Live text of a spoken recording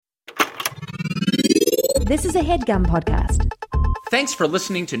This is a HeadGum podcast. Thanks for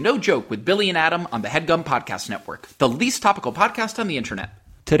listening to No Joke with Billy and Adam on the HeadGum Podcast Network, the least topical podcast on the internet.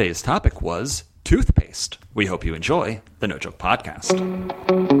 Today's topic was toothpaste. We hope you enjoy the No Joke Podcast.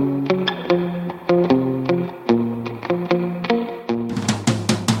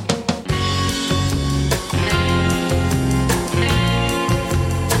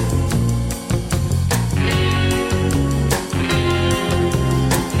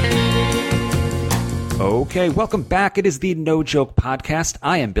 Okay, welcome back. It is the No Joke Podcast.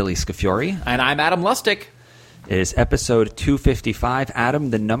 I am Billy Scafiori. And I'm Adam Lustig. It is episode 255.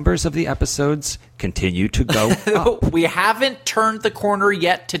 Adam, the numbers of the episodes continue to go up. We haven't turned the corner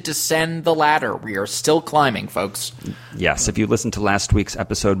yet to descend the ladder. We are still climbing, folks. Yes, if you listened to last week's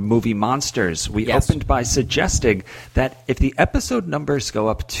episode, Movie Monsters, we opened by suggesting that if the episode numbers go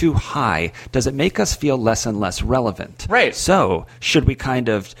up too high, does it make us feel less and less relevant? Right. So, should we kind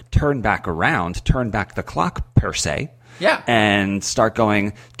of turn back the clock, per se? Yeah. And start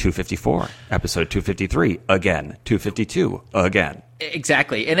going 254, episode 253, again, 252, again.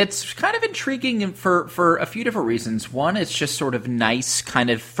 Exactly. And it's kind of intriguing for a few different reasons. One, it's just sort of nice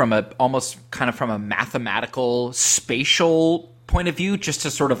from a mathematical, spatial point of view, just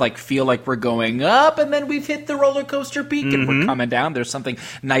to sort of like feel like we're going up and then we've hit the roller coaster peak and we're coming down. There's something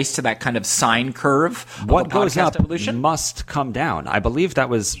nice to that kind of sine curve of what goes up evolution. Must come down. I believe that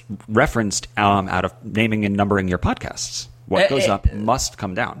was referenced out of naming and numbering your podcasts. What goes up must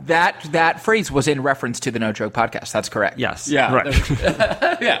come down. That phrase was in reference to the No Joke Podcast. That's correct. Yes. Yeah.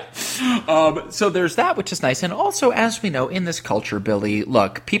 Right. Yeah. So there's that, which is nice. And also, as we know, in this culture, Billy,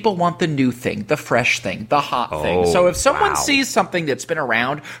 look, people want the new thing, the fresh thing, the hot thing. So if someone sees something that's been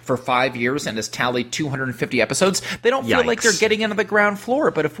around for 5 years and has tallied 250 episodes, they don't feel like they're getting into the ground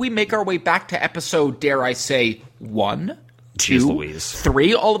floor. But if we make our way back to episode, dare I say, 1, 2,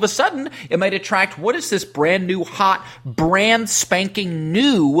 3, all of a sudden, it might attract, what is this brand new, hot, brand spanking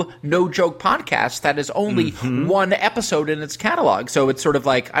new No Joke podcast that is only one episode in its catalog? So it's sort of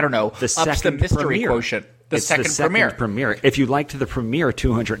like, I don't know, ups the mystery quotation. It's the second premiere. If you liked the premiere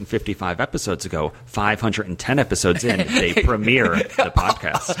 255 episodes ago, 510 episodes in, they premiere the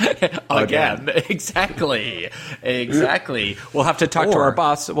podcast. Again. Exactly. We'll have to talk to our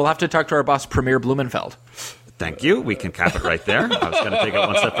boss, Premier Blumenfeld. Thank you. We can cap it right there. I was going to take it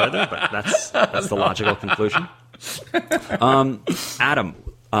one step further, but that's the logical conclusion. Adam,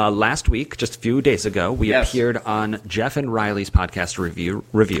 last week, just a few days ago, we appeared on Jeff and Riley's podcast review.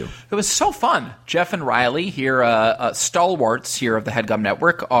 It was so fun. Jeff and Riley here, stalwarts here of the HeadGum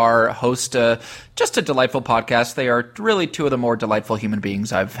Network, are host just a delightful podcast. They are really two of the more delightful human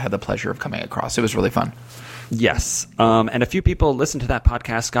beings I've had the pleasure of coming across. It was really fun. Yes. And a few people listened to that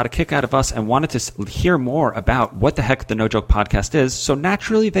podcast, got a kick out of us, and wanted to hear more about what the heck the No Joke Podcast is. So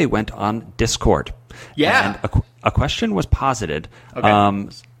naturally, they went on Discord. Yeah. And a question was posited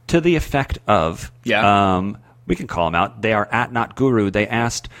to the effect of, we can call them out. They are at Not Guru. They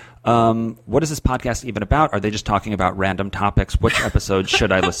asked, what is this podcast even about? Are they just talking about random topics? Which episode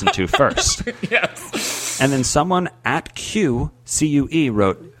should I listen to first? Yes. And then someone at QCUE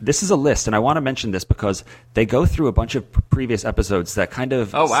wrote, this is a list, and I want to mention this because they go through a bunch of previous episodes that kind of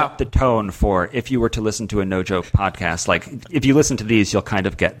set the tone for if you were to listen to a No Joke podcast. Like, if you listen to these, you'll kind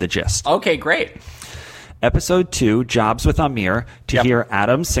of get the gist. Okay, great. Episode 2, Jobs with Amir, to hear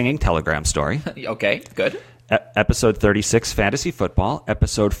Adam's singing telegram story. Okay, good. Episode 36, Fantasy Football.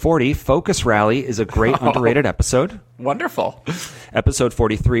 Episode 40, Focus Rally, is a great underrated episode. Wonderful. Episode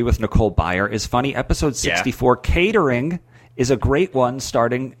 43 with Nicole Byer is funny. Episode 64, Catering, is a great one,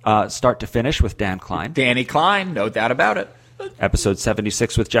 start to finish with Dan Klein. Danny Klein, no doubt about it. Episode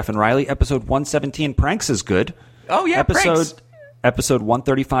 76 with Jeff and Riley. Episode 117, Pranks, is good. Oh, yeah, Pranks. Episode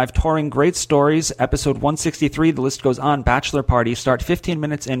 135, Touring Great Stories. Episode 163, the list goes on, Bachelor Party. Start 15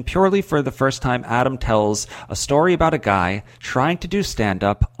 minutes in. Purely for the first time, Adam tells a story about a guy trying to do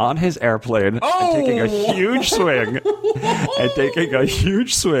stand-up on his airplane and taking a huge swing.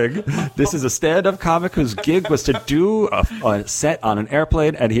 This is a stand-up comic whose gig was to do a set on an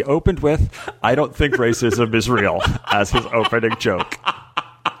airplane, and he opened with, I don't think racism is real, as his opening joke.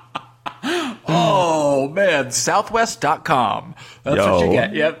 Oh, man. Southwest.com. That's what you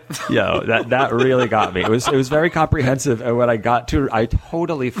get. Yep. That really got me. It was very comprehensive. And when I got to I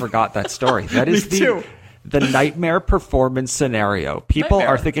totally forgot that story. That is the nightmare performance scenario. People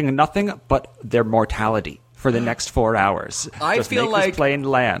are thinking nothing but their mortality for the next 4 hours. I Just feel make like this plane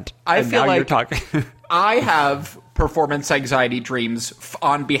land. I and feel now like you're talking. I have performance anxiety dreams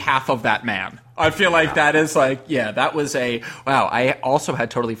on behalf of that man. I feel like that is like, that was wow, I also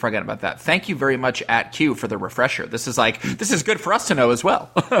had totally forgotten about that. Thank you very much at Q for the refresher. This is good for us to know as well.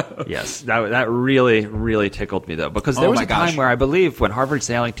 Yes, that really, really tickled me, though, because there was a time where I believe when Harvard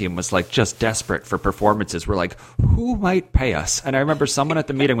sailing team was like just desperate for performances, we're like, who might pay us? And I remember someone at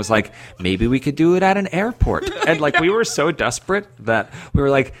the meeting was like, maybe we could do it at an airport. And like, we were so desperate that we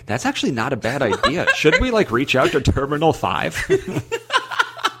were like, that's actually not a bad idea. Should we like reach out to Terminal 5?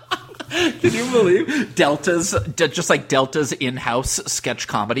 Can you believe Delta's in-house sketch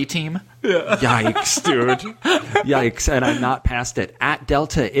comedy team? Yeah. Yikes, dude. Yikes. And I'm not past it. At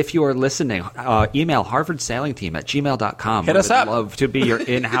Delta, if you are listening, email harvardsailingteam@gmail.com. Hit us up. We'd love to be your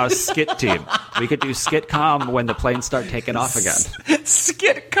in-house skit team. We could do skitcom when the planes start taking off again.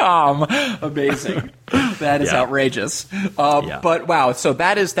 Skitcom. Amazing. That is outrageous. But wow, so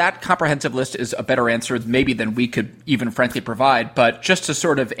that comprehensive list is a better answer maybe than we could even frankly provide. But just to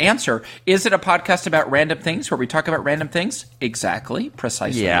sort of answer, is it a podcast about random things where we talk about random things? Exactly.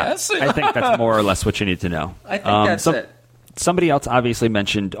 Precisely. Yes. I think that's more or less what you need to know. I think that's it. Somebody else obviously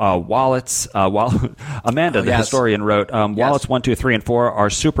mentioned wallets. Amanda, the historian, wrote, wallets 1, 2, 3, and 4 are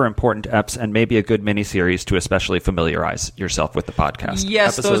super important eps and maybe a good miniseries to especially familiarize yourself with the podcast.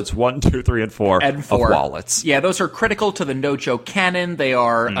 Yes, episodes 1, 2, 3, and 4 of wallets. Yeah, those are critical to the No Joke canon. They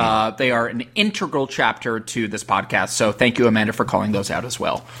are an integral chapter to this podcast. So thank you, Amanda, for calling those out as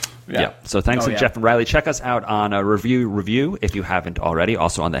well. Yeah. So thanks to Jeff and Riley. Check us out on a review if you haven't already,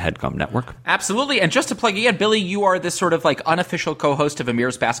 also on the HeadGum Network. Absolutely. And just to plug again, Billy, you are this sort of like unofficial co-host of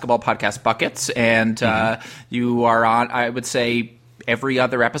Amir's basketball podcast, Buckets. And you are on, I would say, every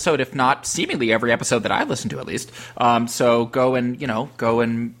other episode, if not seemingly every episode that I listen to at least. So go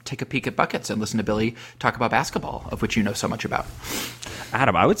and take a peek at Buckets and listen to Billy talk about basketball, of which you know so much about.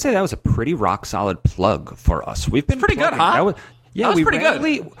 Adam, I would say that was a pretty rock solid plug for us. We've been pretty good, huh? Yeah, we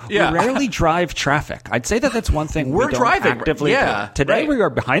rarely drive traffic. I'd say that's one thing we're we don't driving actively do. Today we are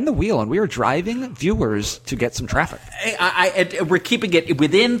behind the wheel and we are driving viewers to get some traffic. We're keeping it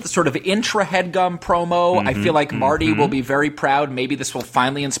within the sort of intra HeadGum promo. I feel like Marty will be very proud. Maybe this will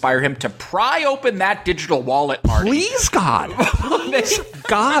finally inspire him to pry open that digital wallet, Marty. Please, God. Please,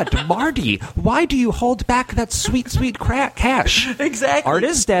 God, Marty. Why do you hold back that sweet, sweet cash? Exactly. Art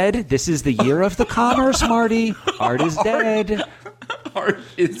is dead. This is the year of the commerce, Marty. Art is dead. Art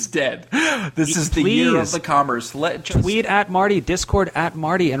is dead. This is the year of the commerce. Tweet at Marty, Discord at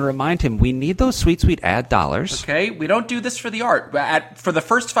Marty, and remind him we need those sweet, sweet ad dollars. Okay, we don't do this for the art. For the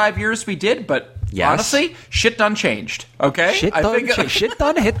first 5 years we did, but honestly, shit done changed. Okay? Shit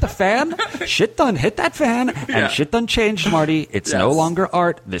done hit the fan. Shit done hit that fan. And shit done changed, Marty. It's no longer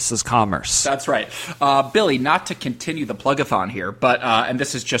art. This is commerce. That's right. Billy, not to continue the plug-a-thon here, but and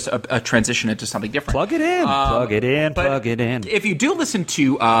this is just a transition into something different. Plug it in. Plug it in. Plug it in. If you do listen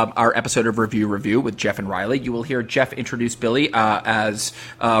to our episode of Review with Jeff and Riley, you will hear Jeff introduce Billy as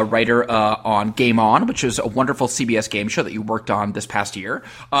a writer on Game On, which is a wonderful CBS game show that you worked on this past year,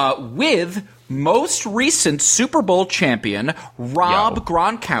 with most recent Super Bowl champion Rob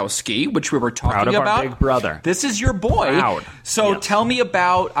Gronkowski, which we were talking about. Our big brother. This is your boy. Proud. So tell me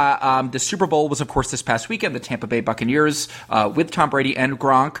about the Super Bowl was, of course, this past weekend. The Tampa Bay Buccaneers with Tom Brady and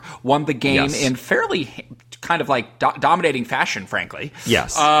Gronk won the game in fairly kind of like dominating fashion, frankly.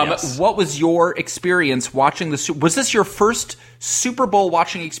 Yes. What was your experience watching was this your first Super Bowl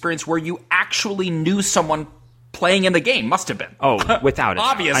watching experience where you actually knew someone playing in the game? Must have been. Oh, without it.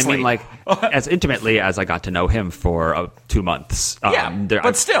 Obviously. I mean, like, as intimately as I got to know him for 2 months.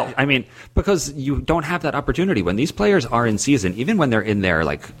 But still. I mean, because you don't have that opportunity. When these players are in season, even when they're in their,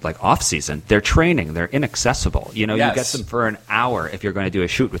 like off season, they're training, they're inaccessible. You know, you get them for an hour if you're going to do a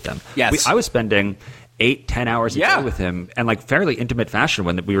shoot with them. Yes. I was spending 8-10 hours a day with him, and like fairly intimate fashion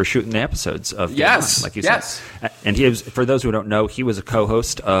when we were shooting the episodes of Game On, like you said. And he was, for those who don't know, he was a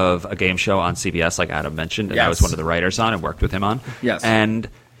co-host of a game show on CBS, like Adam mentioned, and I was one of the writers on and worked with him on. And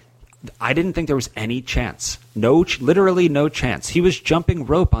I didn't think there was any chance. Literally no chance. He was jumping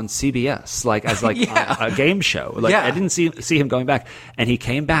rope on CBS, as a game show. I didn't see him going back. And he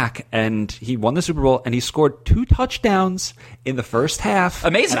came back and he won the Super Bowl and he scored 2 touchdowns in the first half.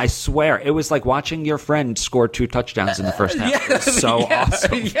 Amazing. And I swear, it was like watching your friend score 2 touchdowns in the first half. It was so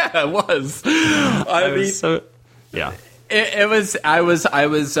awesome. Yeah, it was. I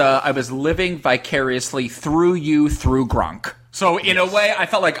was living vicariously through you, through Gronk. So in a way, I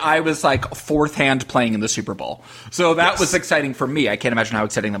felt like I was like fourth hand playing in the Super Bowl. So that was exciting for me. I can't imagine how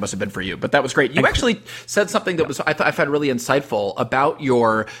exciting that must have been for you. But that was great. You actually said something that was I found really insightful about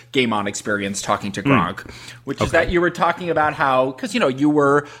your Game On experience talking to Gronk, which is that you were talking about how, because, you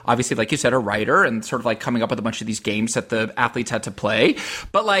were obviously, like you said, a writer and sort of like coming up with a bunch of these games that the athletes had to play.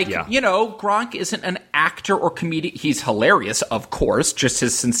 But Gronk isn't an actor or comedian. He's hilarious, of course. Just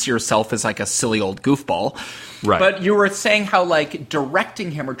his sincere self is like a silly old goofball. Right. But you were saying how, like,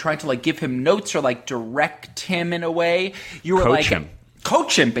 directing him or trying to, like, give him notes or, like, direct him in a way. You were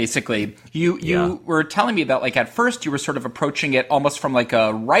coach him, basically. You were telling me that, like, at first you were sort of approaching it almost from, like,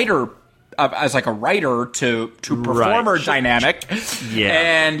 a writer as like a writer to performer dynamic. Yeah.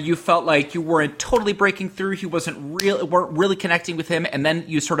 And you felt like you weren't totally breaking through. You weren't really connecting with him. And then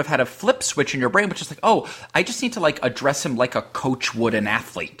you sort of had a flip switch in your brain, which is like, oh, I just need to like address him like a coach would an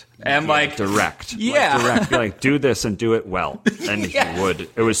athlete. And direct. Yeah. Direct. Be like, do this and do it well. And he would.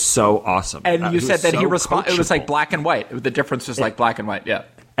 It was so awesome. And you said that he responded. It was like black and white. The difference was like black and white. Yeah.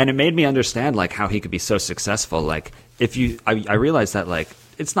 And it made me understand like how he could be so successful. Like I realized that like,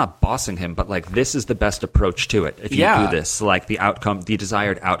 it's not bossing him, but like this is the best approach to it. If you do this, like the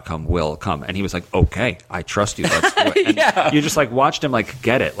desired outcome will come. And he was like, okay, I trust you. Let's do it. And you just like watched him like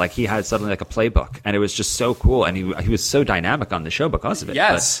get it. Like he had suddenly like a playbook, and it was just so cool. And he was so dynamic on the show because of it.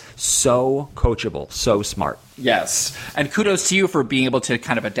 Yes, but so coachable, so smart. Yes, and kudos to you for being able to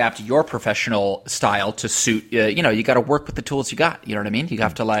kind of adapt your professional style to suit. You got to work with the tools you got. You know what I mean? You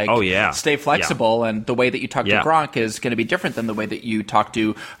have to like stay flexible, and the way that you talk to Gronk is going to be different than the way that you talk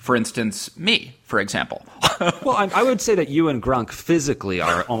to, for instance, me, for example. Well, I would say that you and Gronk physically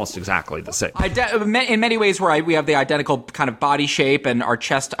are almost exactly the same. In many ways, where we have the identical kind of body shape, and our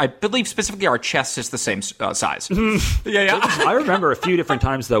chest, I believe specifically our chest is the same size. I remember a few different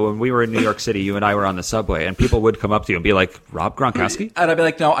times, though, when we were in New York City, you and I were on the subway, and people would come up to you and be like, Rob Gronkowski? And I'd be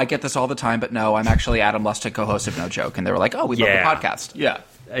like, no, I get this all the time, but no, I'm actually Adam Lustig, co-host of No Joke. And they were like, oh, we love the podcast. Yeah.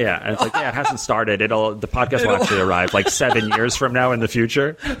 Yeah, and it's like, it hasn't started. The podcast will actually arrive like 7 years from now in the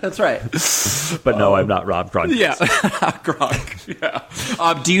future. That's right. But no, I'm not Rob Gronk. Yeah, Gronk. Yeah.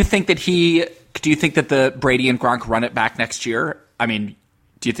 Do you think that the Brady and Gronk run it back next year? I mean,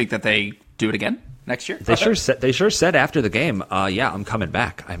 do you think that they do it again next year? They sure said after the game, I'm coming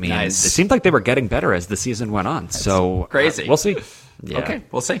back. I mean, It seemed like they were getting better as the season went on. That's so crazy. We'll see. Yeah. Okay,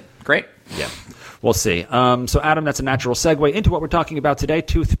 we'll see. Great. Yeah. We'll see. So, Adam, that's a natural segue into what we're talking about today,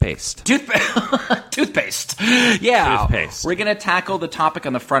 toothpaste. Toothpaste. Yeah. Toothpaste. We're going to tackle the topic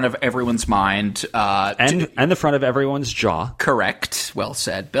on the front of everyone's mind. And the front of everyone's jaw. Correct. Well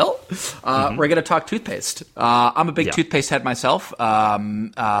said, Bill. We're going to talk toothpaste. I'm a big toothpaste head myself.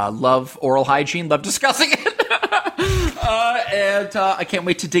 Love oral hygiene. Love discussing it. And I can't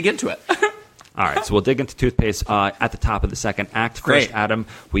wait to dig into it. All right, so we'll dig into toothpaste at the top of the second act. First, Great. Adam,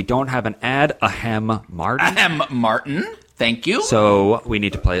 we don't have an ad. Ahem, Martin. Ahem, Martin. Thank you. So we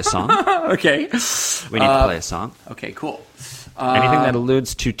need to play a song. Okay. We need to play a song. Okay, cool. Anything that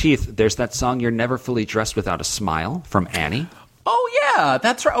alludes to teeth. There's that song, You're Never Fully Dressed Without a Smile, from Annie. Oh, yeah,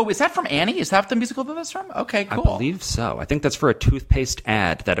 that's right. Oh, is that from Annie? Is that the musical that that's from? Okay, cool. I believe so. I think that's for a toothpaste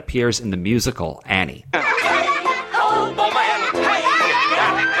ad that appears in the musical Annie.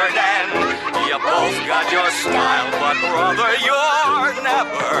 Both got your style, but brother, you're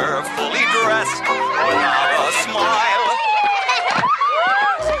never fully dressed without a smile.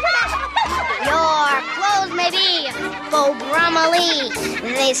 Your clothes may be faux brumely,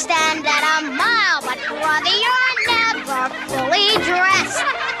 they stand at a mile, but brother, you're never fully dressed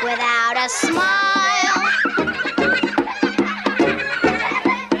without a smile.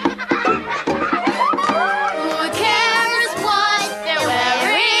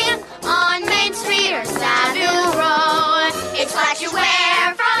 What you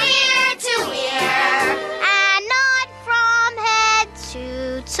wear from ear to ear, and not from head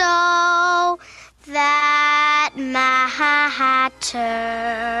to toe, that matters.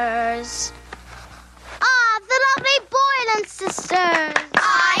 Ah, the lovely Boylan sisters.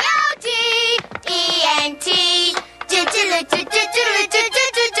 I-O-D-E-N-T.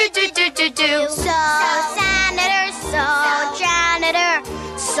 So senator, so janitor,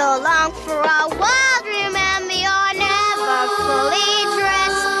 so long for a while, remember you're never fully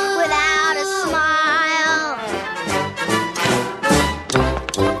dressed without a smile.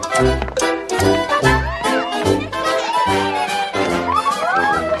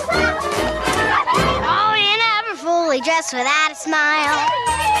 Oh, you're never fully dressed without a smile.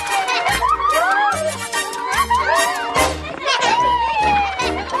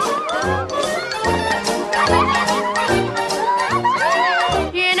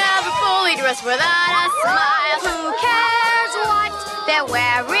 You're never fully dressed without a smile. Who cares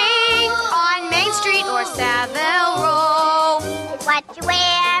wearing on Main Street or Savile Row. What you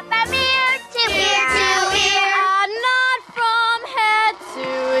wear from ear to ear, not from head to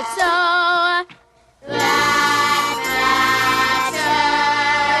toe. That matters.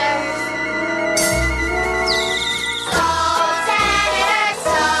 So Senator,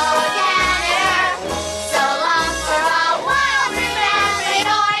 so long for a while. Remember,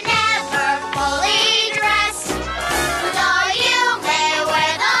 you're never fully dressed. Though you may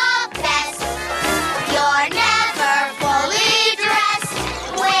wear the best, you're never fully dressed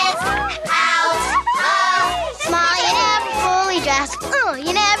without a smile. You never fully dressed.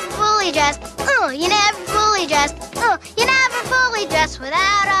 You never fully dressed. You never fully dressed. You never fully dressed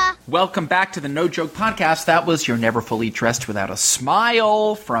without a... Welcome back to the No Joke Podcast. That was You're Never Fully Dressed Without a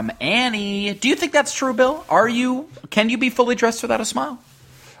Smile from Annie. Do you think that's true, Bill? Can you be fully dressed without a smile?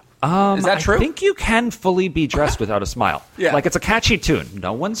 Is that true? I think you can fully be dressed without a smile. Yeah. Like, it's a catchy tune.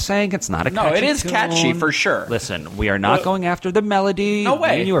 No one's saying it's not a catchy tune. No, it is catchy, for sure. Listen, we are not going after the melody. No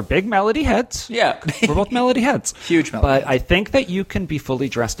way. Me and you are big melody heads. Yeah. We're both melody heads. Huge melody But heads. I think that you can be fully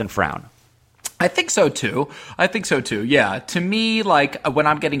dressed and frown. I think so too. Yeah. To me, like when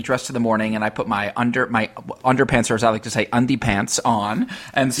I'm getting dressed in the morning and I put my underpants, or as I like to say, undie pants on,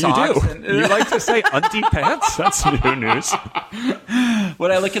 and socks. You do. You like to say undie pants? That's new news.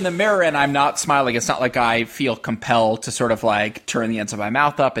 When I look in the mirror and I'm not smiling, it's not like I feel compelled to sort of like turn the ends of my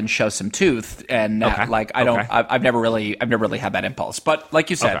mouth up and show some tooth. And Okay. I've never really had that impulse. But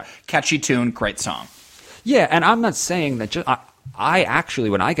like you said, catchy tune, great song. Yeah, and I'm not saying that. I actually,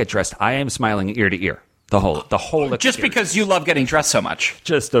 when I get dressed, I am smiling ear to ear. The whole experience. Just because you love getting dressed so much.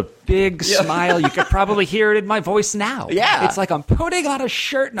 Just a big smile. You could probably hear it in my voice now. Yeah. It's like I'm putting on a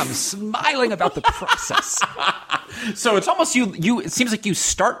shirt and I'm smiling about the process. So it's almost it seems like you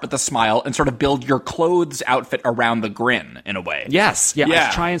start with a smile and sort of build your clothes outfit around the grin in a way. Yes. Yeah.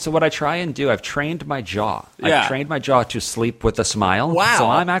 Yeah. So what I try and do, I've trained my jaw. Yeah. I've trained my jaw to sleep with a smile. Wow. So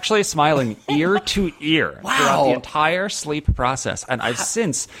I'm actually smiling ear to ear Wow. throughout the entire sleep process. And I've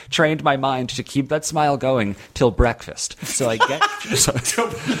since trained my mind to keep that smile going till breakfast. So I get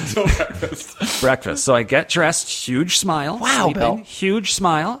Till breakfast. breakfast. So I get dressed, huge smile. Wow, sleeping, Bill. huge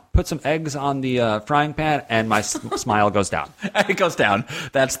smile. Put some eggs on the frying pan, and my smile goes down. It goes down.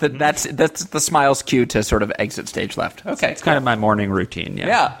 That's the smile's cue to sort of exit stage left. Okay. It's kind of my morning routine.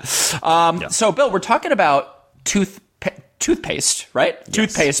 Yeah. So, Bill, we're talking about toothpaste, right? Yes,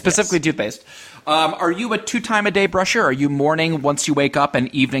 Toothpaste, specifically toothpaste. Are you a 2-time-a-day brusher? Are you morning once you wake up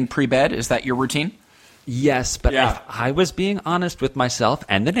and evening pre-bed? Is that your routine? Yes, but Yeah. if I was being honest with myself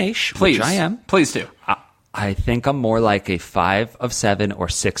and the nation, Please. which I am, Please do. I think I'm more like a 5 of 7 or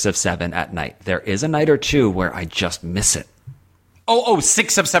 6 of 7 at night. There is a night or two where I just miss it. Oh,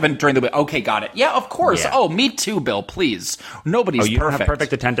 6 of 7 during the week. Okay, got it. Yeah, of course. Yeah. Oh, me too, Bill. Please. Nobody's You perfect. don't have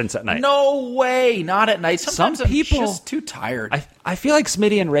perfect attendance at night. No way. Not at night. Sometimes Some people- I'm just too tired. I feel like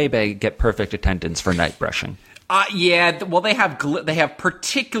Smitty and Ray Bay get perfect attendance for night brushing. Yeah, well, they have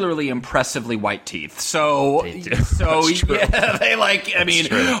particularly impressively white teeth. So, They do. so That's true. yeah, they like. I mean,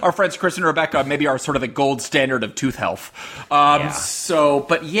 true. our friends Chris and Rebecca maybe are sort of the gold standard of tooth health. Yeah. So,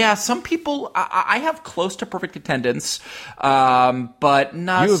 but yeah, some people I have close to perfect attendance, but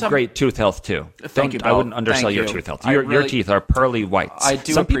not. You have great tooth health too. Thank you, I Bill. wouldn't undersell Thank your you. tooth health. I Your really- teeth are pearly whites. I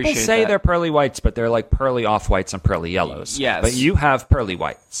do Some people appreciate say that. they're pearly whites, but they're like pearly off whites and pearly yellows. Yes. But you have pearly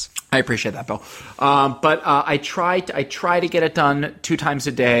whites. I appreciate that, Bill. But I try to get it done 2 times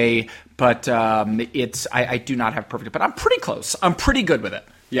a day, but I do not have perfect. But I'm pretty close. I'm pretty good with it.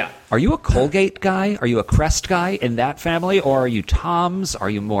 Yeah. Are you a Colgate guy? Are you a Crest guy in that family? Or are you Tom's? Are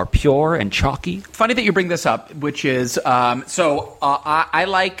you more pure and chalky? Funny that you bring this up, which is I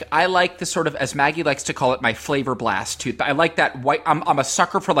like the sort of, as Maggie likes to call it, my flavor blast tooth. I like that white. I'm a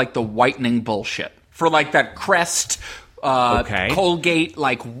sucker for like the whitening bullshit, for like that Crest. Colgate,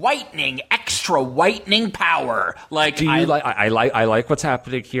 like whitening, extra whitening power. Like, Do you I like what's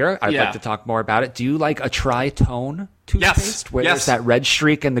happening here. I'd Yeah. like to talk more about it. Do you like a tritone toothpaste where Yes. there's that red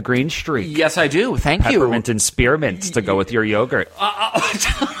streak and the green streak? Yes, I do. Thank you. Peppermint and spearmint to go with your yogurt.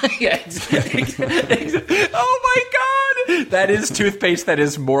 Yeah, oh my god, that is toothpaste that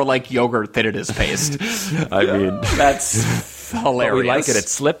is more like yogurt than it is paste. I mean, That's hilarious. we like it. It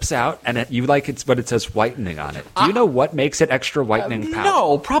slips out, and you like it when it says whitening on it. Do you know what makes it extra whitening power?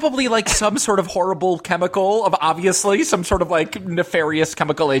 No, probably like some sort of horrible chemical, obviously some sort of like nefarious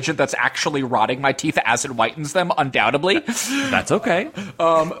chemical agent that's actually rotting my teeth as it whitens them, undoubtedly. That's okay.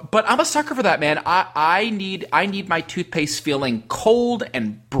 But I'm a sucker for that, man. I need my toothpaste feeling cold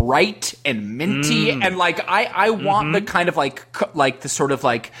and bright and minty, and like I want the kind of like the sort of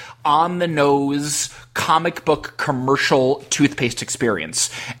like on-the-nose comic book commercial toothpaste experience.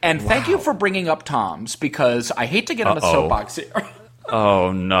 And thank you for bringing up Tom's, because I hate to get on a soapbox here.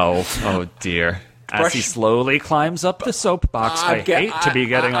 Oh, no. Oh, dear. As he slowly climbs up the soapbox, I hate to be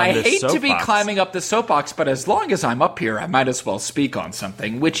getting on this soapbox. I hate to be climbing up the soapbox, but as long as I'm up here, I might as well speak on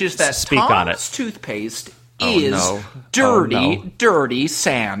something, which is that Tom's toothpaste is dirty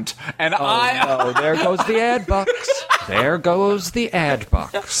sand. And no, there goes the ad bucks. There goes the ad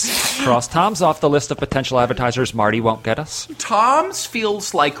bucks. Cross Tom's off the list of potential advertisers Marty won't get us. Tom's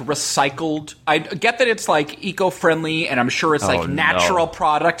feels like recycled. I get that it's like eco-friendly, and I'm sure it's like natural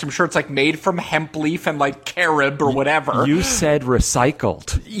product. I'm sure it's like made from hemp leaf and like carob or whatever. You said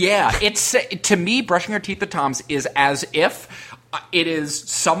recycled. Yeah, it's to me, brushing your teeth at Tom's is as if it is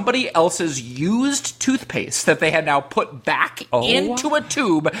somebody else's used toothpaste that they had now put back into a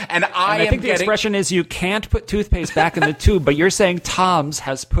tube, and I think the expression is you can't put toothpaste back in the tube, but you're saying Tom's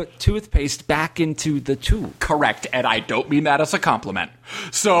has put toothpaste back into the tube. Correct, and I don't mean that as a compliment.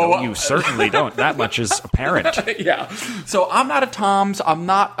 So no, you certainly don't. That much is apparent. Yeah. So I'm not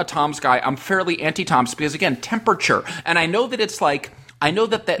a Tom's guy. I'm fairly anti-Tom's because, again, temperature. And I know that it's like,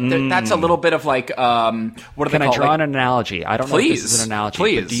 that's a little bit of like, what do they call it? Can I draw an analogy? I don't know if this is an analogy.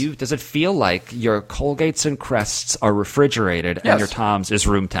 Please. But does it feel like your Colgates and Crests are refrigerated and your Tom's is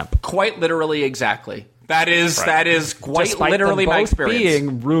room temp? Quite literally, exactly. That is quite Despite literally them my both experience.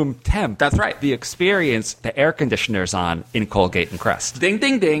 Being room temp. That's right. The experience, the air conditioner's on in Colgate and Crest. Ding,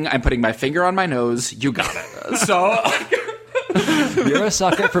 ding, ding. I'm putting my finger on my nose. You got it. So... You're a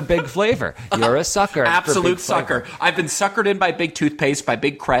sucker for big flavor. You're a sucker. Absolute for big sucker. Flavor. I've been suckered in by big toothpaste, by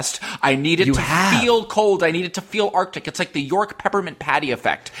big Crest. I need it to feel cold. I need it to feel Arctic. It's like the York peppermint patty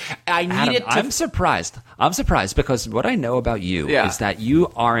effect. I'm surprised. I'm surprised because what I know about you is that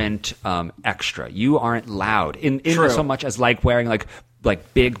you aren't extra. You aren't loud in so much as like wearing like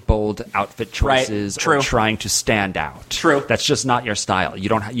big, bold outfit choices or trying to stand out. True. That's just not your style. You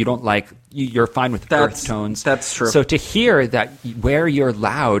don't like. You're fine with earth tones. That's true. So to hear that where you're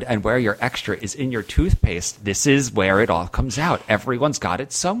loud and where you're extra is in your toothpaste, this is where it all comes out. Everyone's got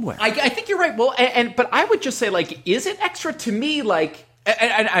it somewhere. I think you're right. Well, but I would just say, like, is it extra to me? Like,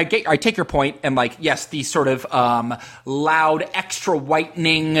 and I take your point, and like, yes, the sort of loud, extra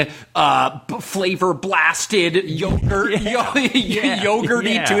whitening, flavor blasted yogurt,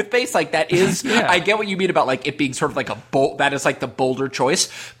 yogurty toothpaste, like that is. I get what you mean about like it being sort of like that is like the bolder choice.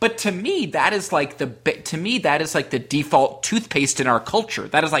 But to me, that is like the default toothpaste in our culture.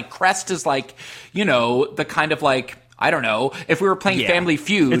 That is like Crest is like, the kind of like. I don't know, if we were playing Family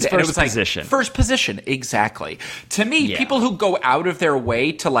Feud, it's and it was like position. First position, exactly. To me, people who go out of their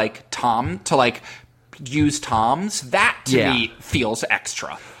way to use Tom's, that to me feels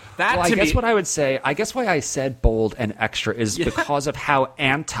extra. I guess what I would say, I guess why I said bold and extra is because of how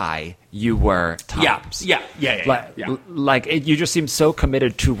anti you were Tom's. Yeah. You just seemed so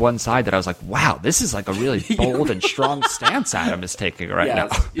committed to one side that I was like, wow, this is like a really bold and strong stance Adam is taking now.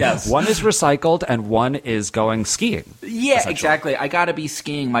 Yes. One is recycled and one is going skiing. Yeah, exactly. I gotta be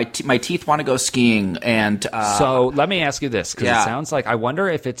skiing. My teeth want to go skiing. And so let me ask you this, because it sounds like, I wonder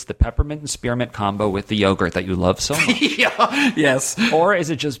if it's the peppermint and spearmint combo with the yogurt that you love so much. Yes. Or is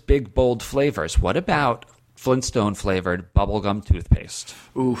it just big, bold flavors? What about Flintstone flavored bubblegum toothpaste?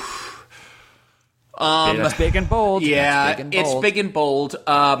 Oof. That's big and bold. Yeah, it's big and bold.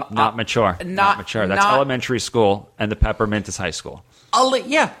 Not mature. Not mature. That's elementary school, and the peppermint is high school.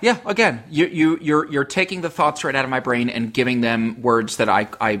 Again, you're taking the thoughts right out of my brain and giving them words that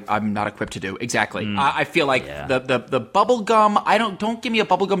I'm not equipped to do. Exactly. I feel like the bubble gum. Don't give me a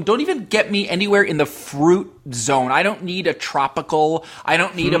bubble gum. Don't even get me anywhere in the fruit zone. I don't need a tropical. I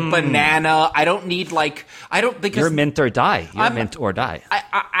don't need a banana. I don't need because you're mint or die. Mint or die.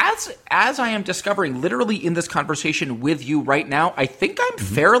 As I am discovering literally in this conversation with you right now, I think I'm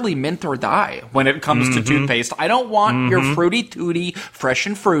fairly mint or die when it comes to toothpaste. I don't want your fruity tooty fresh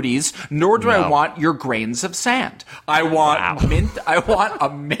and fruities, nor do I want your grains of sand. I want mint. I want a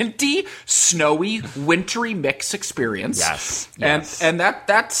minty, snowy, wintry mix experience. Yes. And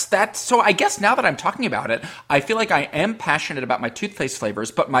that's so I guess now that I'm talking about it, I feel like I am passionate about my toothpaste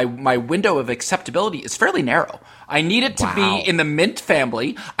flavors, but my window of acceptability is fairly narrow. I need it to be in the mint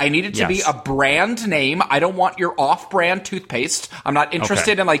family. I need it to be a brand name. I don't want your off-brand toothpaste. I'm not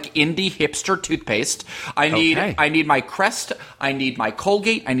interested in like indie hipster toothpaste. I need my Crest. I need my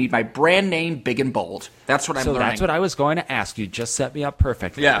Colgate. I need my brand name, big and bold. That's what I'm learning. So that's what I was going to ask you. Just set me up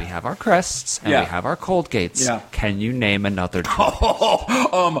perfectly. Yeah. We have our Crests and we have our Colgates. Yeah. Can you name another toothpaste?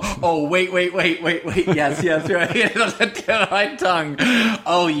 Wait. Yes, right. My tongue.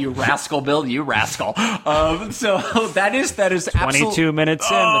 Oh, you rascal, Bill, you rascal. So Oh, that is 22 minutes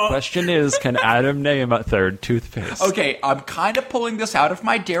in. The question is, can Adam name a third toothpaste? Okay, I'm kind of pulling this out of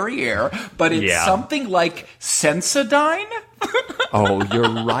my derriere, but it's something like Sensodyne? Oh,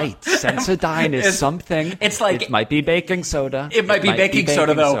 you're right. Sensodyne is something. It's like... It might be baking soda. It might be baking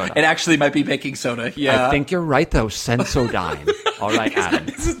soda, though. It actually might be baking soda, yeah. I think you're right, though. Sensodyne. All right, Adam.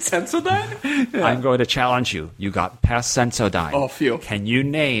 Is it Sensodyne? Yeah. I'm going to challenge you. You got past Sensodyne. Oh, phew. Can you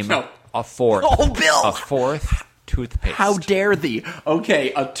name a fourth? Oh, Bill! A fourth toothpaste. How dare thee?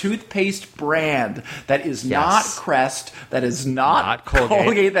 Okay, a toothpaste brand that is not Crest, that is not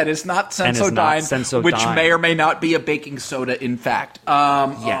Colgate, that is not Sensodyne, which may or may not be a baking soda, in fact.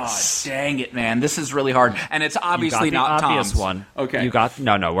 Yes. Oh, dang it, man. This is really hard. And it's obviously not obvious Tom's. One. Okay.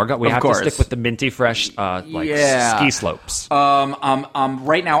 We have to stick with the minty fresh ski slopes.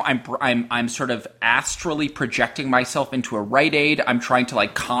 Right now I'm sort of astrally projecting myself into a Rite Aid. I'm trying to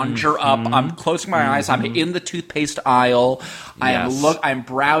conjure up. I'm closing my eyes. I'm in the toothpaste aisle. I'm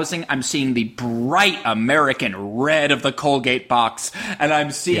browsing. I'm seeing the bright American red of the Colgate box, and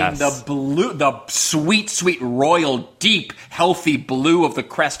I'm seeing the blue, the sweet royal deep healthy blue of the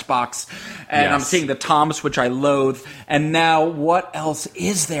Crest box, and I'm seeing the Tom's, which I loathe. And now, what else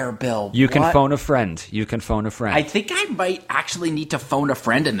is there, Bill? You can phone a friend. I think I might actually need to phone a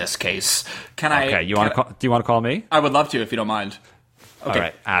friend in this case. Can I? Okay. Do you want to call me? I would love to, if you don't mind. Okay. All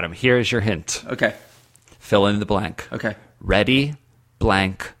right, Adam. Here's your hint. Okay. Fill in the blank. Okay. Ready,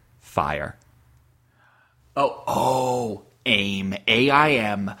 blank, fire. Oh, AIM.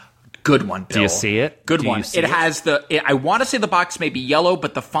 AIM. Good one, Bill. Do you see it? Good one. It has I want to say the box may be yellow,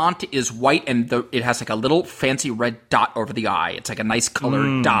 but the font is white, and it has a little fancy red dot over the eye. It's like a nice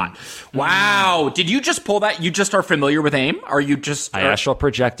colored dot. Wow. Did you just pull that? You just are familiar with AIM? Are you just... I astral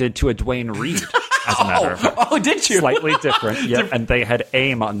projected to a Dwayne Reed, as a matter of fact. Oh, did you? Slightly different, yeah. And they had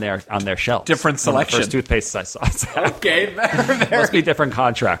AIM on their shelves. Different selection. First toothpaste I saw. Okay. Must be different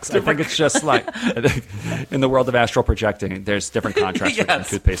contracts. I think it's just like, in the world of astral projecting, there's different contracts for different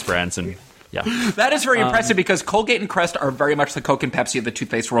toothpaste brands. And that is very impressive, because Colgate and Crest are very much the Coke and Pepsi of the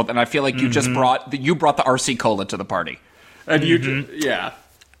toothpaste world, and I feel like you brought the RC Cola to the party, and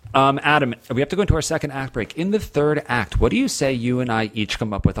Adam, we have to go into our second act break. In the third act, what do you say you and I each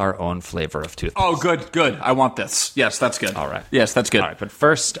come up with our own flavor of toothpaste? Oh, good. I want this. Yes, that's good. All right. Yes, that's good. All right, but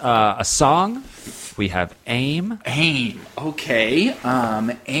first, a song. We have AIM. AIM. Okay.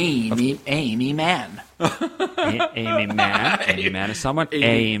 Amy Man. Amy Man. Amy Man is someone.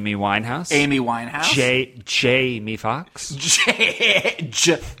 Amy Winehouse. Amy Winehouse. Jamie Foxx.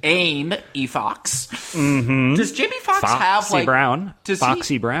 Amy Fox. Mm-hmm. Does Jamie Foxx have Brown?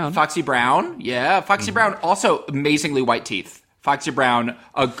 Foxy Brown. Foxy Brown. Yeah, Foxy Brown. Also, amazingly white teeth. Foxy Brown.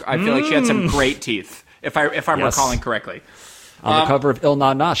 I feel like she had some great teeth, if I'm recalling correctly. On the cover of Il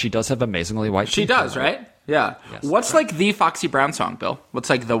Na Na, she does have amazingly white teeth. She does, right? Yeah. Yes, what's the Foxy Brown song, Bill? What's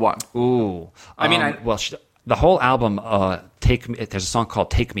the one? Ooh. The whole album, there's a song called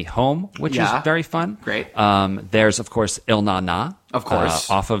Take Me Home, which is very fun. Great. There's, of course, Il Na Na. Of course.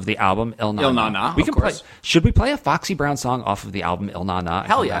 Off of the album Il Na Na. We can play. Should we play a Foxy Brown song off of the album Il Na Na?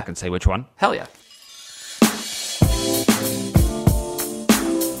 Hell yeah. I can say which one. Hell yeah.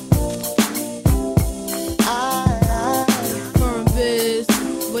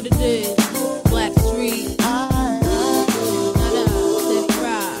 What it is, Black Street.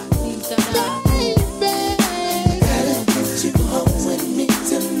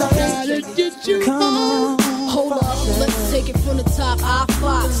 Come on. Hold up, let's take it from the top. I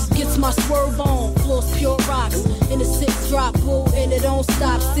Fox gets my swerve on, floors pure rocks. In the 6 drop, boo, and it don't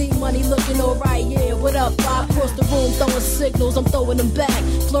stop. See money looking alright, yeah. What up? I cross the room, throwing signals, I'm throwing them back.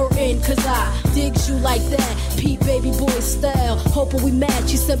 Flirting, cause I digs you like that. Pete baby boy style, hoping we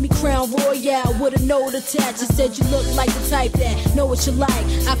match. You sent me Crown Royale with a note attached. You said you look like the type that know what you like.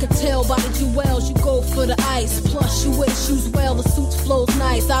 I could tell by the jewels, you go for the ice. Plus you wear shoes well, the suit flows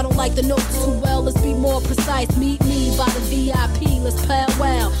nice. I don't like the notes too well, let's be more precise. Meet me by the VIP, let's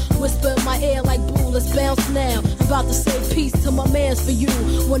powwow. Whisper in my ear like boo, let's bounce now. I'm about to say peace to my mans for you.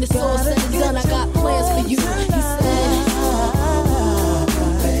 When it's all said and done, I got plans for you. He said,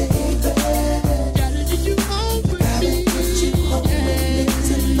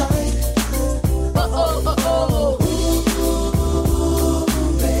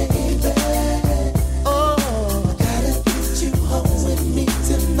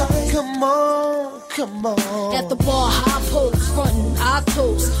 Come on. At the bar, high post, frontin', I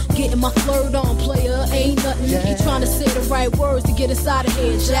toast. Getting my flirt on, player, ain't nothing. He trying to say the right words to get inside of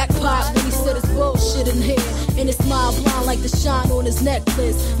here. Jackpot when he said his bullshit in here. And his smile blind like the shine on his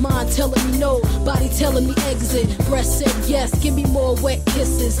necklace. Mind telling me no, body telling me exit. Breast said yes, give me more wet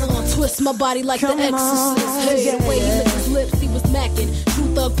kisses. Twist my body like the exorcist. Hey, the way he licked his lips, he was macking.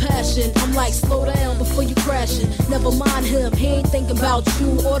 True thug passion. I'm like, slow down before you crashing. Never mind him, he ain't thinking about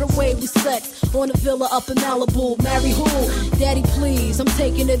you or the way we sex. On a villa up in Malibu. Marry who? Daddy, please. I'm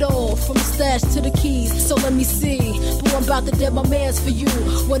taking it all from the stash to the keys. So let me see. Boy, I'm about to dead my mans for you.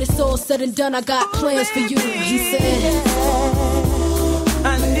 When it's all said and done, I got plans for you. He said,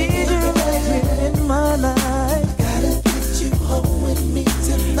 I need you right in my life. Gotta get you home with me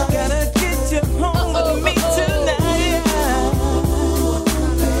tonight. Gotta get you home with me tonight.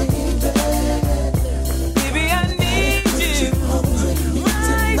 Baby, I need you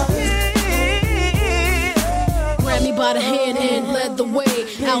right here. grabbed me by the hand and led the way.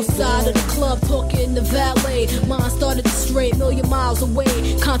 Outside of the club, talking to valet. Mine started to stray, million miles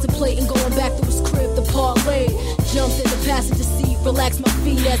away. Contemplating going back to his crib to parlay. Jumped in the passenger seat, relaxed my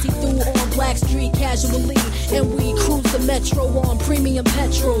feet as he threw on Black Street casually. And we cruised the metro on premium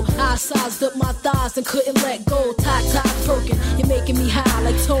petrol. I sized up my thighs and couldn't let go. Tie perking, you're making me high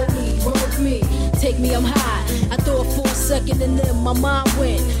like Tony. Work me, take me, I'm high. I thought for a second and then my mind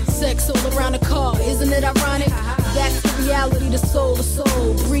went. Sex all around the car, isn't it ironic? Back to reality, the soul to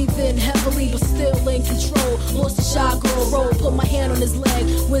soul. Breathe in heavily, but still in control. Lost the shy girl role, put my hand on his leg.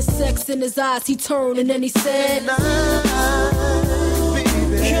 With sex in his eyes, he turned and then he said, Come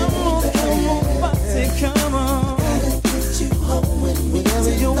on, Foxy, come on. Gotta get you home with me.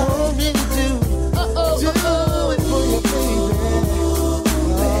 Whatever you want me to do, do it for your baby.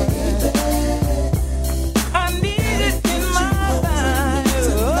 I need it in my life.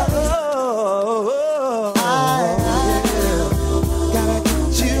 Gotta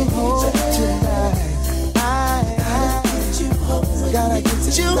get you home tonight. Gotta get you home tonight. Gotta get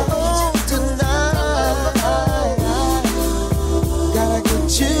you home tonight. Gotta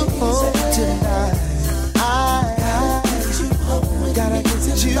get you home tonight. Gotta get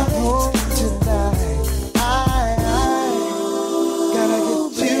you home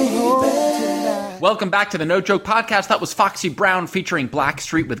tonight. Welcome back to the No Joke Podcast. That was Foxy Brown featuring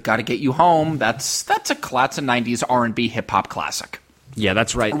Blackstreet with "Gotta Get You Home." That's a 90s R&B hip hop classic. Yeah,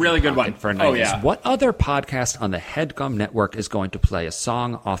 that's right. A really good one. For 90s. Oh, yeah. What other podcast on the HeadGum Network is going to play a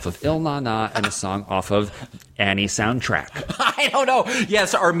song off of Il Na Na and a song off of Annie soundtrack? I don't know.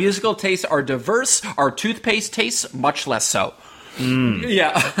 Yes, our musical tastes are diverse. Our toothpaste tastes, much less so.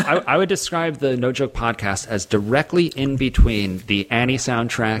 Yeah. I would describe the No Joke Podcast as directly in between the Annie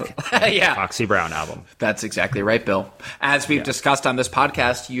soundtrack and the Foxy Brown album. That's exactly right, Bill. As we've discussed on this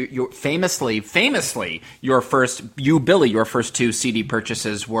podcast, you famously, your first two CD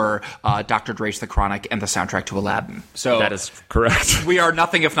purchases were Dr. Dre's The Chronic and the soundtrack to Aladdin. So that is correct. We are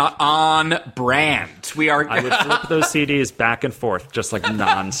nothing if not on brand. We are. I would flip those CDs back and forth, just like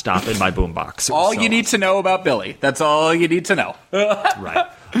nonstop in my boombox. All you need to know about Billy. That's all you need to know.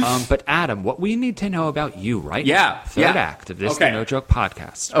 Right. But Adam, what we need to know about you right now, third act of this The No Joke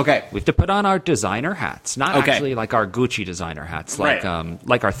Podcast. Okay. We have to put on our designer hats, not actually like our Gucci designer hats, like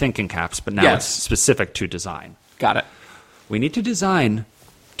our thinking caps, but now it's specific to design. Got it. We need to design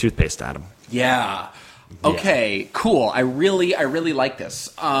toothpaste, Adam. Yeah. Okay, cool. I really like this.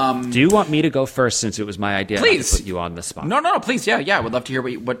 Do you want me to go first since it was my idea to put you on the spot? No, please. Yeah. I would love to hear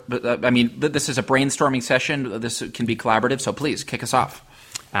this is a brainstorming session. This can be collaborative, so please kick us off.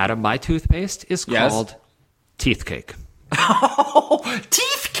 Adam, my toothpaste is called Teeth Cake. Oh,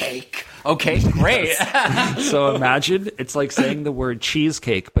 teeth cake. Okay, great. So imagine it's like saying the word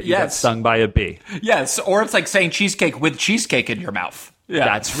cheesecake, but you got stung by a bee. Yes, or it's like saying cheesecake with cheesecake in your mouth. Yeah.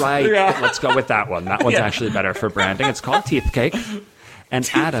 That's right. Yeah. Let's go with that one. That one's actually better for branding. It's called Teeth Cake. And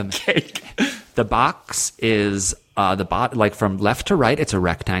Adam, the box is like from left to right. It's a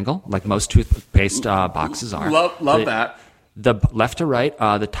rectangle, like most toothpaste boxes are. Love that. The left to right,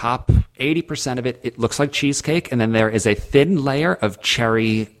 the top 80% of it looks like cheesecake, and then there is a thin layer of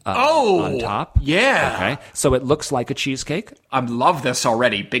cherry on top. Yeah. Okay. So it looks like a cheesecake. I love this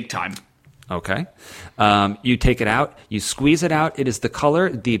already, big time. Okay. You take it out, you squeeze it out. It is the color,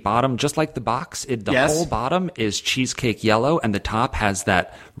 the bottom, just like the box. The whole bottom is cheesecake yellow, and the top has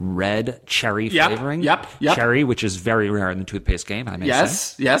that red cherry flavoring. Yep. Cherry, which is very rare in the toothpaste game, I may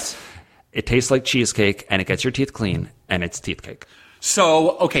say. Yes. It tastes like cheesecake, and it gets your teeth clean, and it's teeth cake.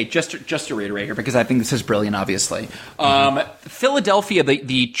 So, okay, just to reiterate here, because I think this is brilliant, obviously. Philadelphia,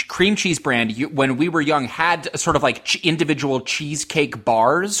 the cream cheese brand, when we were young, had sort of like individual cheesecake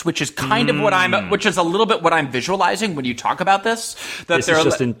bars, which is kind of which is a little bit what I'm visualizing when you talk about this.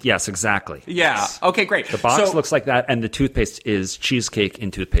 Yes, exactly. Yeah. Yes. Okay, great. The box looks like that, and the toothpaste is cheesecake in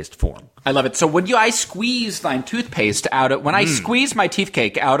toothpaste form. I love it. So when I squeeze thine toothpaste I squeeze my teeth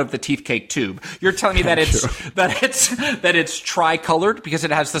cake out of the teeth cake tube, you're telling me that it's tri-colored because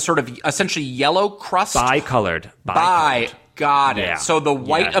it has the sort of essentially yellow crust? Bi-colored. Got it. Yeah. So the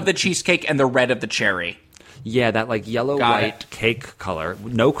white of the cheesecake and the red of the cherry. Yeah, that like yellow-white cake color,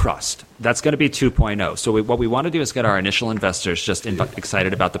 no crust. That's going to be 2.0. So what we want to do is get our initial investors just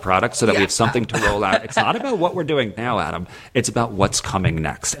excited about the product so that we have something to roll out. It's not about what we're doing now, Adam. It's about what's coming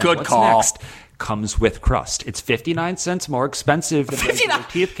next. And Good call. Next comes with crust. It's 59 cents more expensive than regular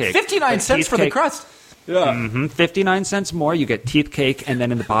teeth cake. 59 cents for the crust. Yeah. 59 cents more, you get teeth cake, and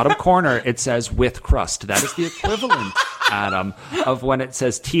then in the bottom corner it says with crust. That is the equivalent, Adam, of when it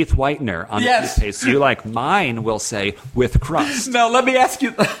says teeth whitener on the toothpaste. So you like mine will say with crust. Now let me ask you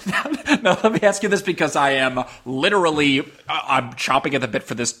this because I am literally I'm chomping at the bit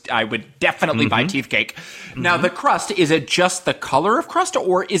for this. I would definitely buy teeth cake. Now the crust, is it just the color of crust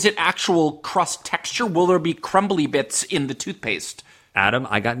or is it actual crust texture? Will there be crumbly bits in the toothpaste? Adam,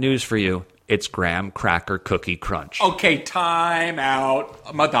 I got news for you. It's graham cracker cookie crunch. Okay, time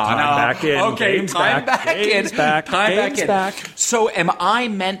out, Madonna. Time back in. Okay, Game's time back in. Game's back. Time Game's back in. back. So, am I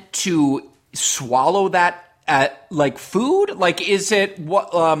meant to swallow that like food? Like, is it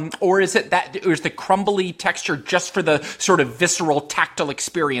what? Or is it that? Or is the crumbly texture just for the sort of visceral, tactile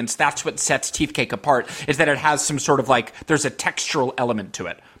experience? That's what sets teeth cake apart. Is that it has some sort of like there's a textural element to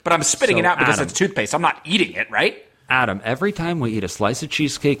it. But I'm spitting it out because it's toothpaste. I'm not eating it, right? Adam, every time we eat a slice of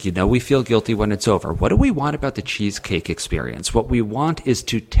cheesecake, you know we feel guilty when it's over. What do we want about the cheesecake experience? What we want is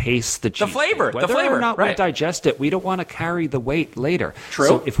to taste the cheesecake. The flavor. Whether or not we digest it, we don't want to carry the weight later. True.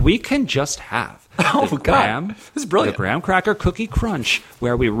 So if we can just have this is brilliant. The graham cracker cookie crunch,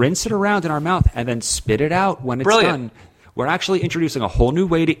 where we rinse it around in our mouth and then spit it out when it's done, we're actually introducing a whole new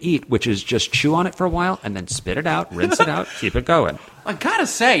way to eat, which is just chew on it for a while and then spit it out, rinse it out, keep it going. I gotta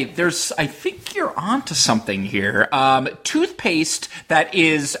say, I think you're onto something here. Toothpaste that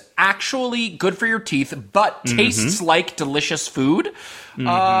is actually good for your teeth, but tastes like delicious food.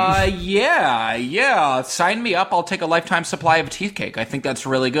 Yeah. Sign me up. I'll take a lifetime supply of teeth cake. I think that's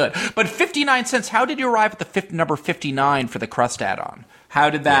really good. But 59 cents, how did you arrive at the number 59 for the crust add-on? How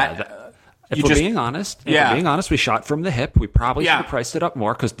did that... If we're being honest, we shot from the hip. We probably should have priced it up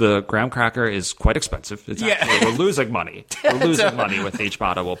more because the graham cracker is quite expensive. It's actually, we're losing money. We're losing money with each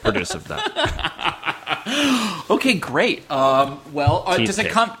bottle we'll produce of that. Okay, great. Does it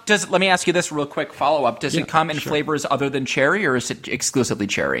come? Let me ask you this real quick follow up. Does it come in flavors other than cherry, or is it exclusively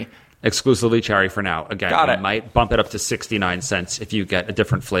cherry? Exclusively cherry for now. Again, we might bump it up to 69 cents if you get a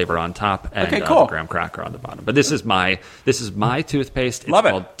different flavor on top and graham cracker on the bottom. But this is my toothpaste. It's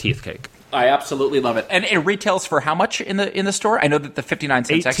called Teeth Cake. I absolutely love it. And it retails for how much in the store? I know that the 59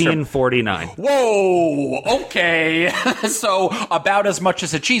 cents extra. $18.49. Whoa, okay. So about as much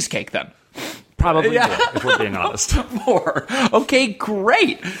as a cheesecake then. Probably more, if we're being honest. More. Okay,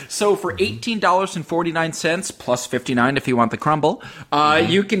 great. So for $18.49 plus $59 if you want the crumble,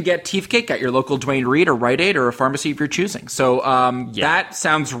 you can get teeth cake at your local Duane Reade or Rite Aid or a pharmacy of your choosing. So that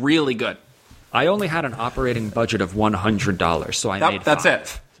sounds really good. I only had an operating budget of $100, so I made 5. That's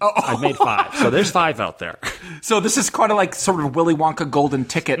it. I made 5. So there's 5 out there. So this is kind of like sort of Willy Wonka golden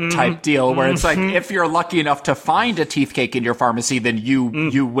ticket type deal where it's like if you're lucky enough to find a teeth cake in your pharmacy, then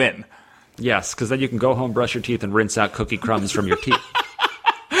you win. Yes, because then you can go home, brush your teeth, and rinse out cookie crumbs from your teeth.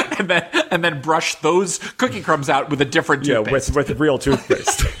 and then brush those cookie crumbs out with a different toothpaste. Yeah, with real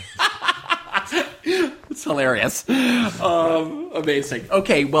toothpaste. It's hilarious. Amazing.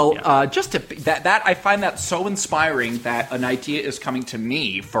 Okay, well, just to that I find that so inspiring that an idea is coming to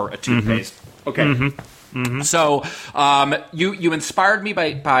me for a toothpaste. Okay. So you inspired me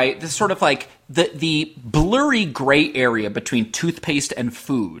by this sort of like the blurry gray area between toothpaste and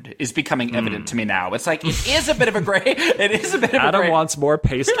food is becoming evident to me now. It's like it is a bit of a gray. It is a bit of a gray. Adam wants more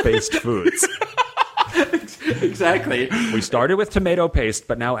paste-based foods. Exactly. We started with tomato paste,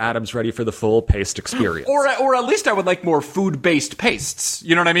 but now Adam's ready for the full paste experience. Or at least I would like more food-based pastes.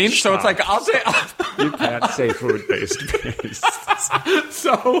 You know what I mean? So it's like I'll say you can't say food-based pastes.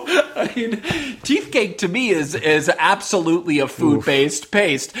 So I mean, teeth cake to me is absolutely a food-based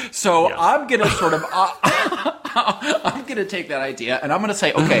paste. So I'm gonna sort of I'm going to take that idea and I'm going to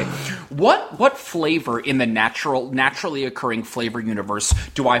say, okay, what flavor in the naturally occurring flavor universe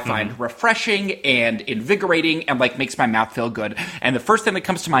do I find refreshing and invigorating and like makes my mouth feel good? And the first thing that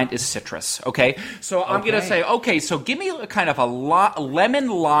comes to mind is citrus. Okay, so I'm going to say, okay, so give me a kind of a lemon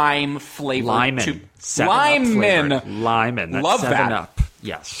lime flavor. Lyman. Lyman. That's Love 7-Up.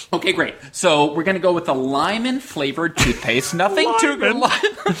 Yes. Okay, great. So we're going to go with the Lyman-flavored toothpaste. Nothing too...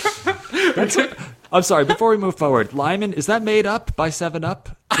 I'm sorry, before we move forward, Lyman, is that made up by 7-Up?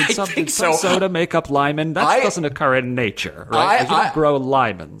 Did think some so. soda make up Lyman? That doesn't occur in nature, right? You don't grow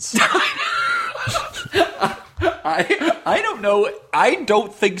limons. I don't know. I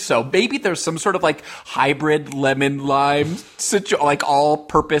don't think so. Maybe there's some sort of like hybrid lemon lime, like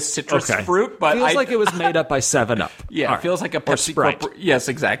all-purpose citrus fruit. But feels like it was made up by 7-Up. Yeah, it feels like a Pepsi Sprite. Yes,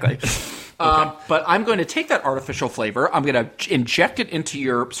 exactly. But I'm going to take that artificial flavor. I'm going to inject it into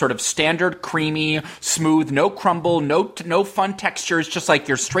your sort of standard creamy, smooth, no crumble, no fun textures, just like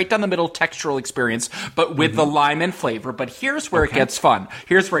your straight down the middle textural experience, but with the lime and flavor. But here's where it gets fun.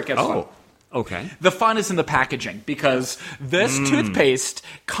 fun. Okay. The fun is in the packaging because this toothpaste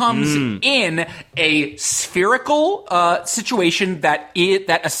comes in a spherical situation that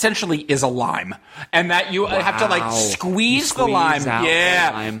essentially is a lime, and that you have to like squeeze the lime.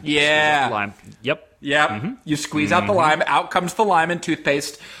 Yeah. Lime. Yep. Yeah, you squeeze out the lime. Out comes the lime in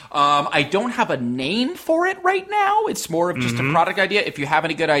toothpaste. I don't have a name for it right now. It's more of just a product idea. If you have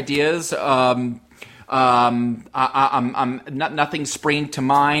any good ideas, nothing springing to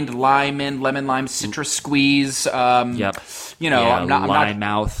mind. Lemon lime, citrus squeeze. Yep. I'm not lime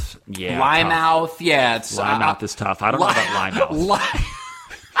mouth. Yeah. Lime mouth. Yeah, it's lime mouth is tough. I don't know about lime mouth.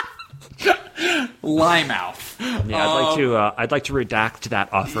 Lime mouth. Yeah, I'd like to redact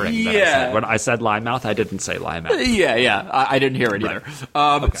that offering. That I said. When I said lime mouth, I didn't say lime mouth. Yeah. I didn't hear it either.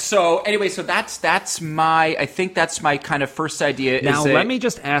 So anyway, so that's my. I think that's my kind of first idea. Now let me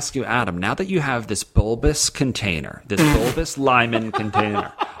just ask you, Adam. Now that you have this bulbous container, this bulbous Lyman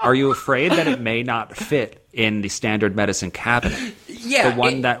container, are you afraid that it may not fit in the standard medicine cabinet? Yeah, the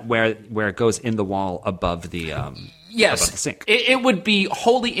one where it goes in the wall above the. Yes, it would be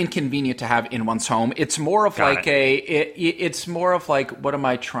wholly inconvenient to have in one's home. It's more of it's more of like, what am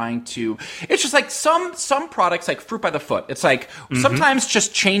I trying to? It's just like some products, like fruit by the foot. It's like sometimes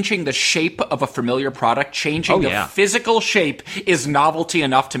just changing the shape of a familiar product, changing the physical shape is novelty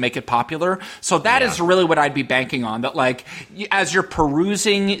enough to make it popular. So that is really what I'd be banking on. That like as you're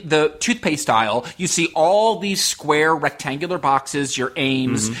perusing the toothpaste aisle, you see all these square rectangular boxes, your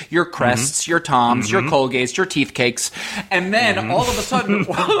Ames, your Crests, your Toms, your Colgates, your teeth cakes. And then all of a sudden,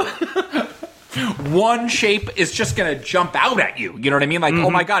 one shape is just going to jump out at you. You know what I mean? Like, oh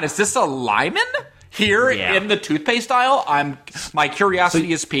my God, is this a Lyman here in the toothpaste aisle? My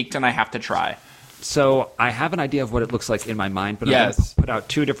curiosity is piqued and I have to try. So I have an idea of what it looks like in my mind, but I'm going to put out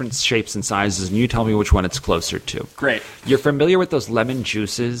two different shapes and sizes, and you tell me which one it's closer to. Great. You're familiar with those lemon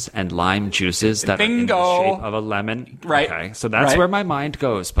juices and lime juices that are in the shape of a lemon? Right. Okay, so that's where my mind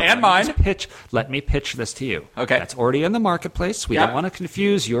goes. But and mine. Let me pitch this to you. Okay. That's already in the marketplace. We don't want to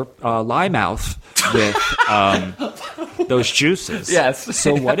confuse your lime mouth with those juices. Yes.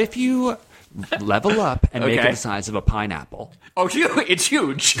 So what if you level up and make it the size of a pineapple? Oh, it's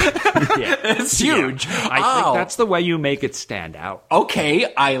huge. It's huge. I think that's the way you make it stand out.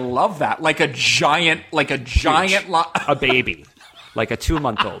 Okay, I love that. Like a giant. A baby. Like a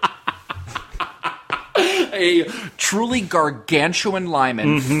 2-month-old. A truly gargantuan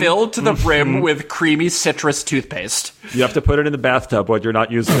Lyman filled to the brim with creamy citrus toothpaste. You have to put it in the bathtub when you're not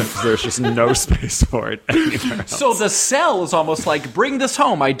using it because there's just no space for it anywhere else. So the sell is almost like, bring this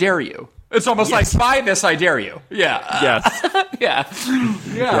home, I dare you. It's almost like, buy this, I dare you. Yeah. Yes. Yeah.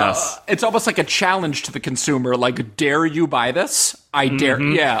 Yes. It's almost like a challenge to the consumer, like, dare you buy this? I dare.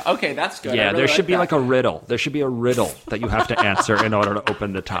 Yeah. Okay, that's good. Yeah, really there should be that. like a riddle. There should be a riddle that you have to answer in order to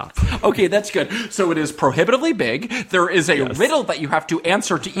open the top. Okay, that's good. So it is prohibitively big. There is a riddle that you have to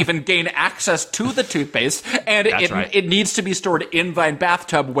answer to even gain access to the toothpaste, and it needs to be stored in the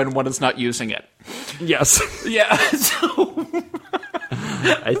bathtub when one is not using it. Yes. Yeah. So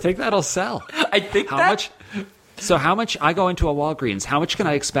I think that'll sell. I think how much? So how much? I go into a Walgreens. How much can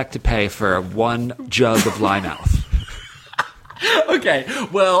I expect to pay for one jug of Limeouth? Okay,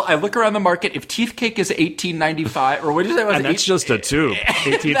 well, I look around the market. If teeth cake is $18.95, or what did you say? And that's just a tube.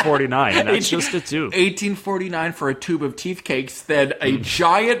 $18.49. And that's just a tube. $18.49 for a tube of teeth cakes. Then a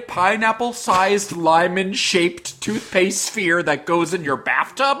giant pineapple-sized lemon-shaped toothpaste sphere that goes in your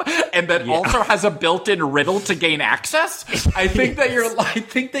bathtub, and that also has a built-in riddle to gain access. I think that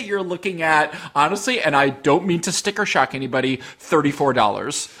you're looking at, honestly, and I don't mean to sticker shock anybody,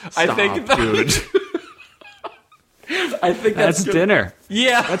 $34. Stop, dude. I think that's dinner.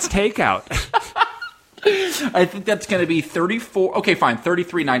 Yeah. That's takeout. I think that's going to be 34. Okay, fine.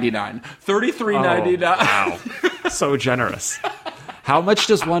 $33.99. $33.99. Wow. So generous. How much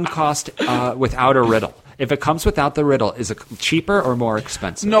does one cost without a riddle? If it comes without the riddle, is it cheaper or more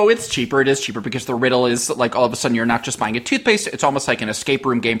expensive? No, it's cheaper. It is cheaper because the riddle is like all of a sudden you're not just buying a toothpaste. It's almost like an escape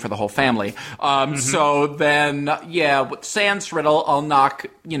room game for the whole family. So then, with sans riddle, I'll knock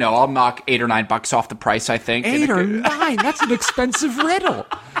 $8 or $9 off the price, I think. $8 or $9? That's an expensive riddle.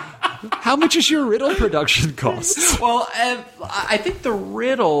 How much is your riddle production cost? Well, I think the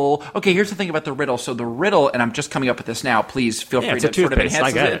riddle... Okay, here's the thing about the riddle. So the riddle, and I'm just coming up with this now, please feel free to sort of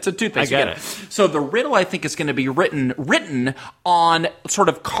enhance it. It's a toothpaste. I get it. So the riddle, I think, is going to be written on sort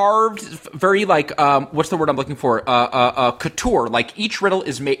of carved, very like, what's the word I'm looking for? Couture. Like each riddle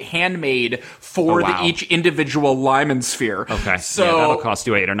is handmade for each individual Lyman sphere. Okay. So that'll cost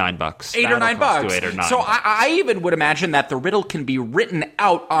you $8 or $9. $8 or $9. So I even would imagine that the riddle can be written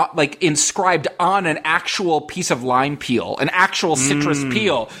out, inscribed on an actual piece of lime peel, an actual citrus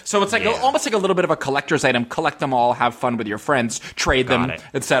peel. So it's like almost like a little bit of a collector's item. Collect them all, have fun with your friends, trade them,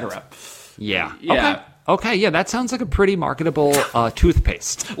 etc. Yeah. Yeah. Okay. Yeah, that sounds like a pretty marketable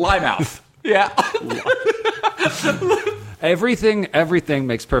toothpaste. Limeouth. Yeah. Everything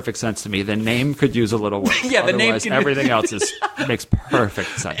makes perfect sense to me. The name could use a little work. Yeah, the name everything else makes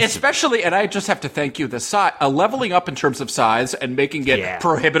perfect sense. Especially, and I just have to thank you, the leveling up in terms of size and making it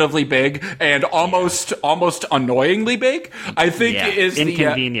prohibitively big and almost annoyingly big, I think is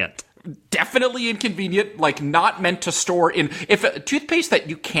inconvenient. Definitely inconvenient, like not meant to store in. If a toothpaste that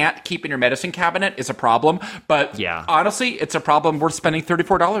you can't keep in your medicine cabinet is a problem, but honestly, it's a problem worth spending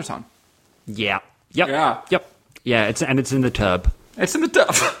 $34 on. Yeah. Yep. Yeah. Yep. Yeah, it's in the tub. It's in the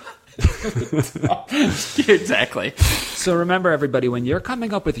tub. Exactly. So remember, everybody, when you're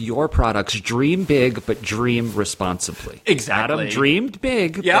coming up with your products, dream big, but dream responsibly. Exactly. Adam dreamed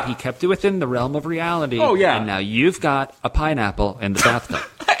big, but he kept it within the realm of reality. Oh, yeah. And now you've got a pineapple in the bathtub.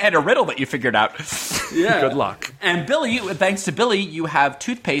 And a riddle that you figured out. Yeah. Good luck. And Billy, thanks to Billy, you have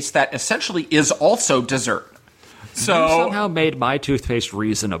toothpaste that essentially is also dessert. So you somehow made my toothpaste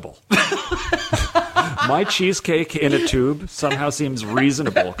reasonable. My cheesecake in a tube somehow seems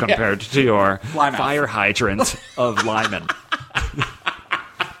reasonable compared to your fire hydrant of Lyman.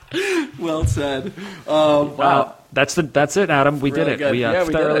 Well said. Wow. That's it, Adam. We really did it. Good.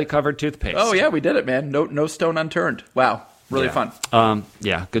 We thoroughly covered toothpaste. Oh, yeah, we did it, man. No stone unturned. Wow. Really fun.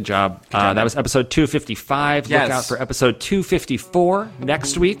 Good job. That was episode 255. Yes. Look out for episode 254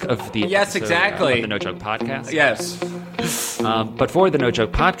 next week of the exactly. Of the No Joke Podcast. Yes. But for the No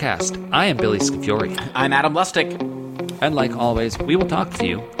Joke Podcast, I am Billy Scafiori. I'm Adam Lustig. And like always, we will talk to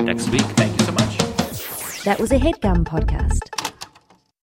you next week. Thank you so much. That was a HeadGum podcast.